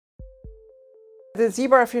The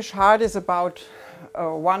zebrafish heart is about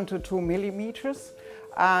 1 to 2 millimeters,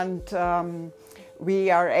 and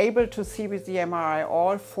we are able to see with the MRI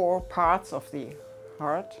all 4 parts of the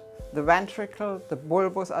heart: the ventricle, the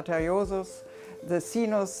bulbus arteriosus, the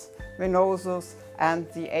sinus venosus and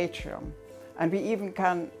the atrium. And we even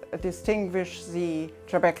can distinguish the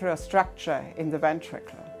trabecular structure in the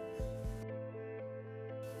ventricle.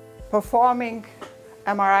 Performing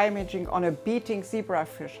MRI imaging on a beating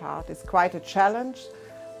zebrafish heart is quite a challenge,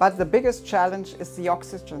 but the biggest challenge is the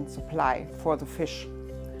oxygen supply for the fish.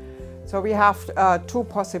 So we have 2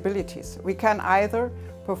 possibilities. We can either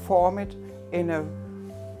perform it in a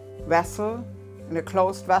vessel, in a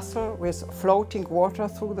closed vessel with floating water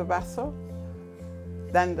through the vessel.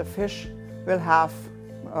 Then the fish will have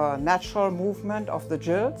natural movement of the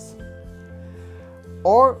gills.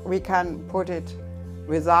 Or we can put it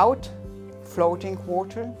without floating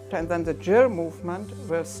water, and then the gill movement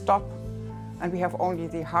will stop and we have only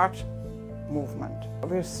the heart movement.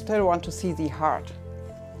 We still want to see the heart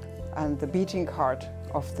and the beating heart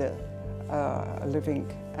of the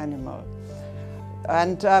living animal.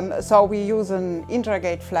 And so we use an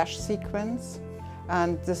intragate flash sequence,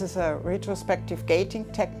 and this is a retrospective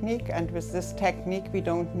gating technique, and with this technique we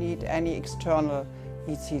don't need any external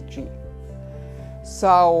ECG.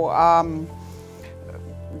 So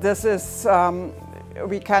this is,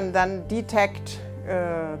 we can then detect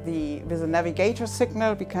with a navigator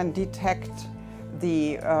signal, we can detect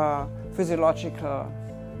the physiological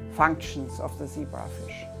functions of the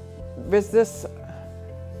zebrafish. With this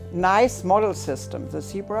nice model system, the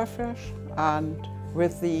zebrafish, and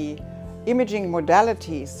with the imaging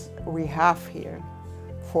modalities we have here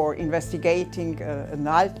for investigating an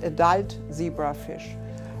adult zebrafish,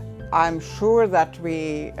 I'm sure that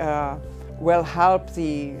we will help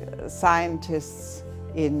the scientists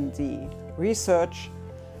in the research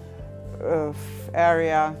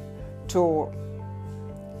area to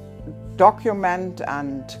document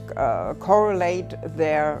and correlate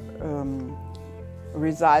their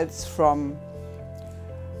results from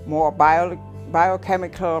more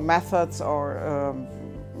biochemical methods or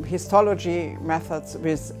histology methods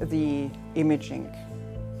with the imaging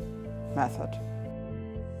method.